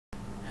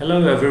Hello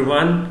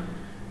everyone.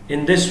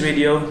 In this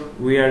video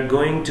we are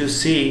going to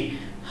see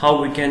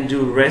how we can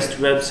do REST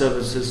web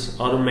services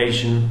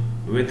automation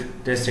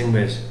with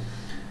TestingWhiz.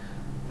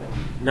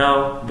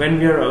 Now when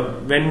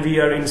we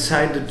are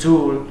inside the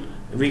tool,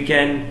 we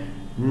can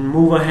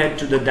move ahead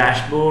to the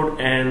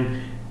dashboard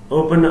and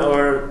open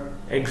our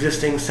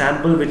existing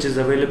sample which is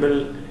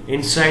available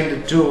inside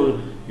the tool.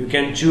 You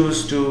can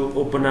choose to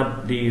open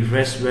up the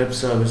REST web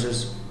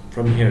services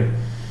from here.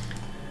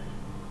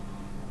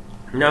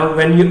 Now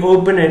when you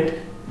open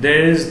it,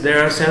 there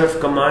are a set of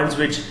commands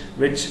which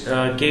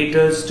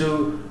caters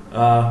to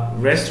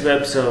REST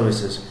web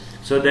services.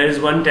 So there is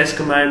one test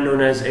command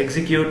known as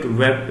execute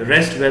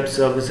REST web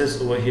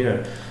services over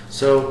here.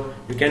 So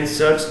you can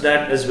search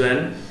that as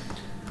well,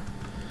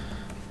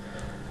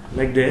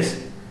 like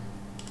this.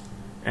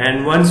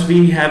 And once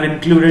we have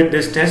included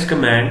this test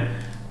command,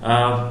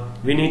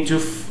 we need to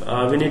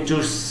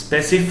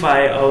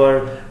specify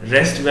our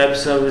REST web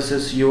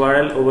services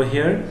URL over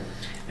here,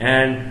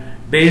 and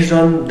based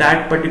on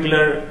that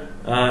particular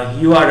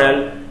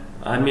URL,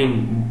 I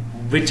mean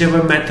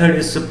whichever method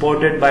is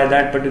supported by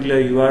that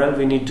particular URL,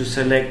 we need to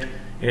select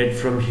it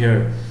from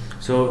here.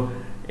 So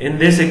in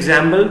this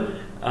example,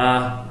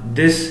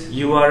 this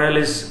URL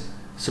is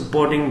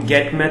supporting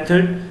get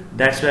method.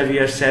 That's why we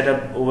are set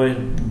up over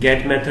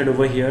get method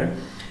over here.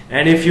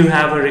 And if you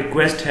have a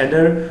request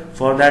header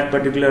for that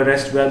particular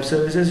REST web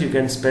services, you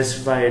can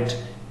specify it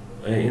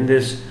in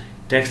this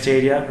text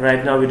area.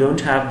 Right now we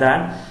don't have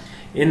that.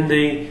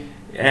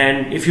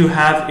 And if you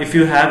have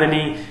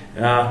any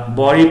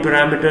body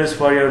parameters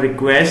for your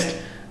request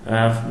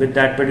with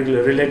that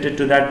particular related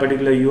to that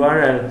particular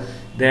URL,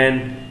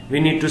 then we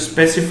need to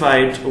specify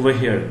it over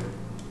here.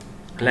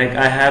 Like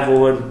I have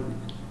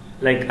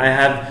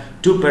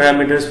two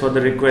parameters for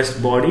the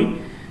request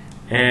body,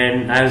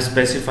 and I have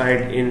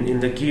specified in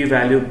the key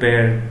value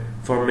pair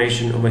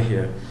formation over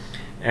here.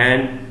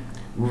 And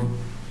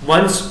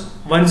once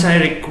I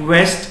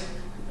request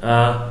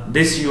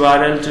this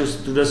URL to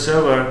the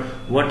server,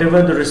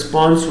 whatever the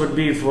response would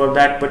be for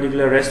that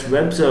particular REST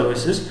web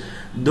services,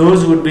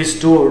 those would be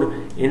stored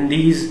in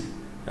these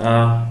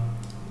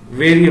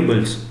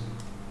variables.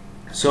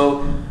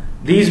 So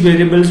these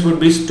variables would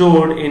be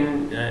stored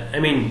in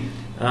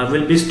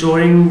will be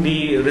storing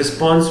the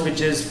response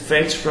which is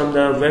fetched from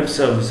the web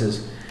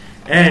services,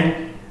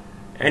 and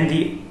at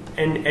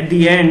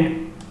the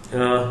end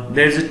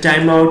there's a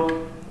timeout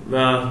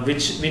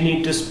which we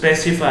need to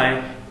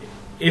specify.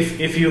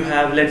 If you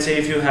have, let's say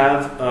if you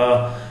have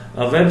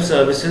a web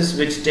services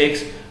which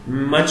takes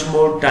much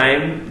more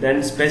time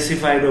than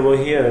specified over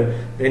here,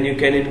 then you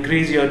can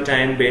increase your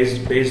time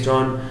based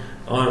on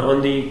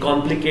the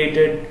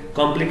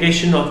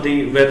complication of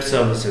the web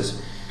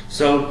services.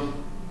 So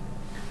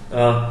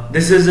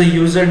this is a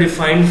user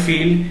defined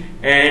field,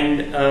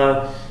 and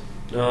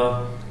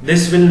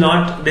this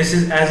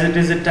is as it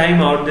is a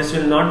timeout, this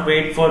will not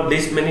wait for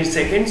this many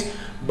seconds,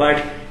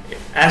 but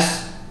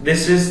as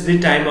this is the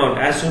timeout,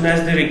 as soon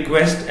as the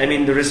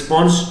the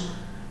response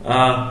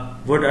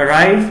would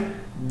arrive,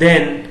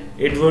 then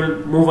it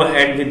will move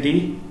ahead with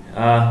the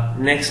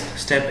next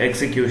step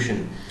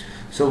execution.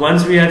 So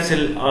once we have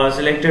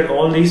selected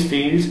all these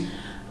fields,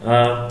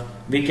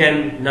 we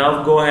can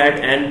now go ahead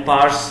and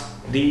parse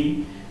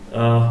the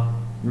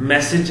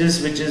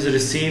messages which is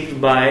received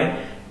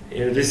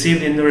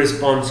in the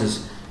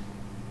responses.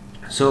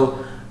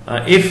 So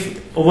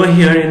if over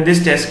here in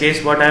this test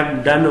case, what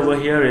I've done over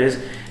here is,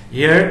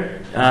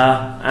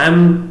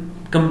 I'm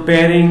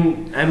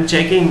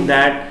checking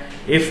that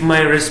if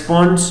my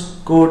response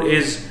code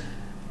is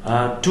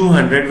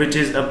 200, which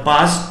is a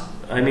pass,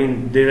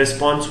 the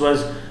response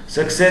was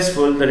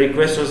successful, the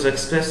request was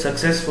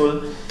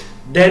successful,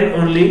 then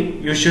only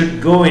you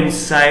should go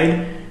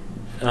inside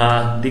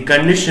the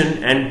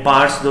condition and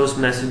parse those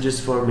messages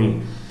for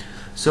me.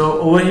 So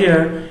over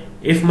here,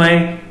 if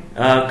my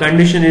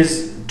condition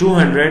is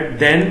 200,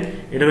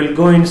 then it will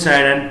go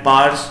inside and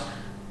parse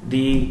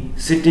the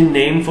city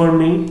name for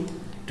me.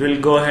 It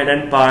will go ahead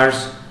and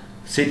parse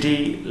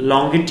city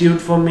longitude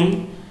for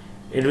me.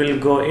 It will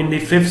go in the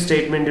fifth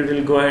statement, it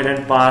will go ahead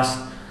and parse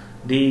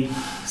the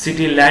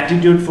city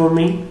latitude for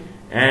me,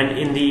 and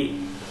in the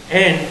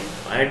end,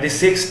 at the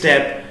sixth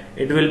step,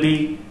 it will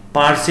be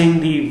parsing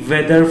the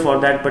weather for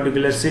that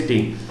particular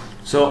city.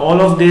 So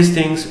all of these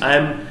things I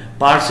am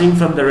parsing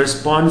from the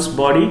response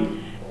body.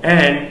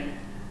 And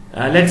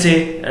let's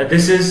say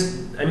this is,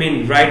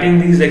 writing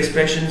these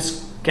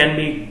expressions can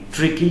be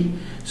tricky.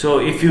 So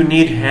if you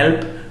need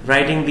help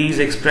writing these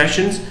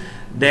expressions,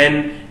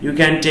 then you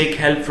can take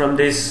help from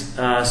this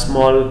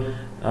small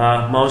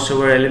mouse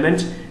over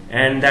element,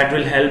 and that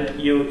will help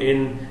you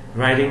in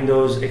writing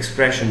those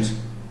expressions.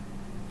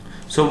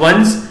 So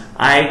once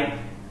I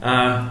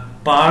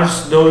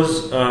parse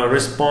those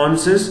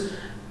responses,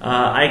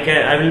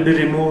 I will be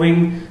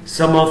removing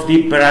some of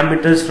the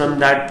parameters from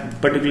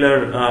that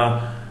particular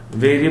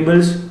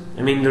variables,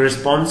 the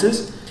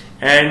responses,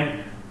 and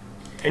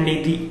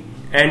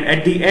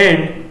at the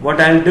end,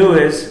 what I'll do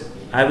is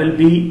I will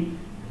be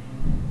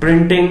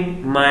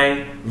printing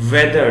my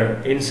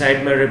weather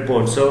inside my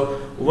report. So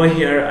over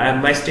here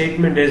my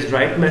statement is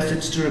write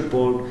message to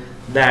report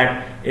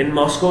that in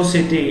Moscow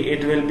city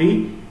it will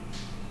be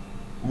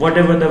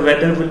whatever the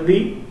weather will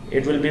be,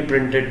 it will be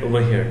printed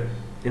over here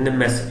in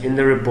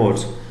the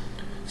reports.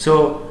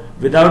 So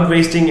without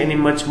wasting any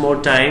much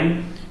more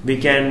time, we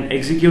can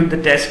execute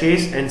the test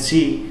case and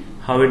see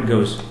how it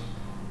goes.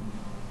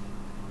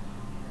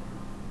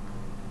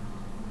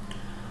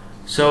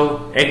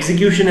 So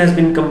execution has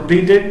been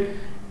completed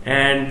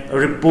and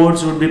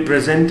reports would be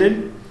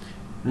presented.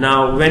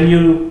 Now when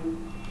you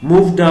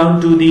move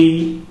down to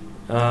the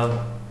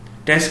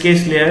test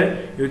case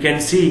layer, you can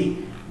see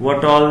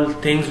what all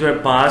things were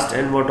passed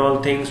and what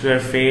all things were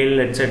failed,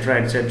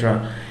 etc.,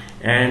 etc.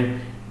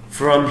 And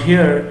from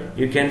here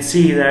you can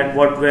see that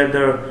what were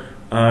the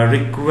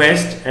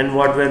requests and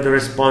what were the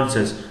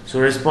responses. So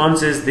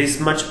response is this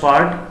much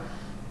part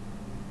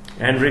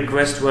and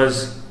request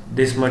was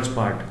this much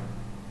part,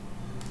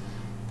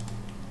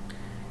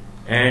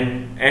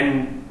 and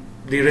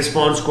the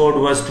response code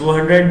was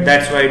 200.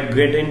 That's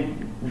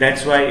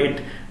why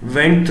it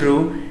went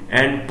through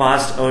and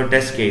passed our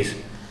test case.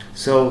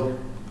 So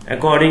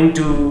according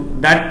to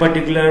that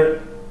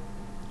particular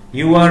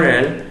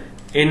URL,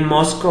 in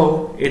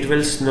Moscow it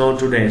will snow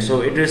today.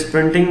 So it is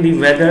printing the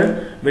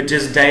weather, which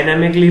is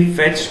dynamically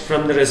fetched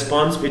from the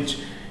response which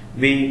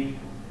we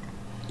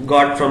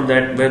got from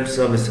that web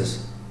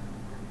services.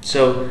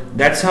 So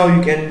that's how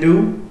you can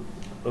do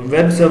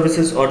web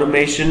services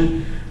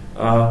automation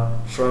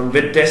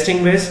with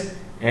TestingWhiz,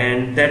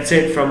 and that's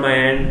it from my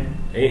end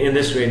in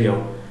this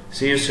video.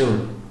 See you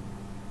soon.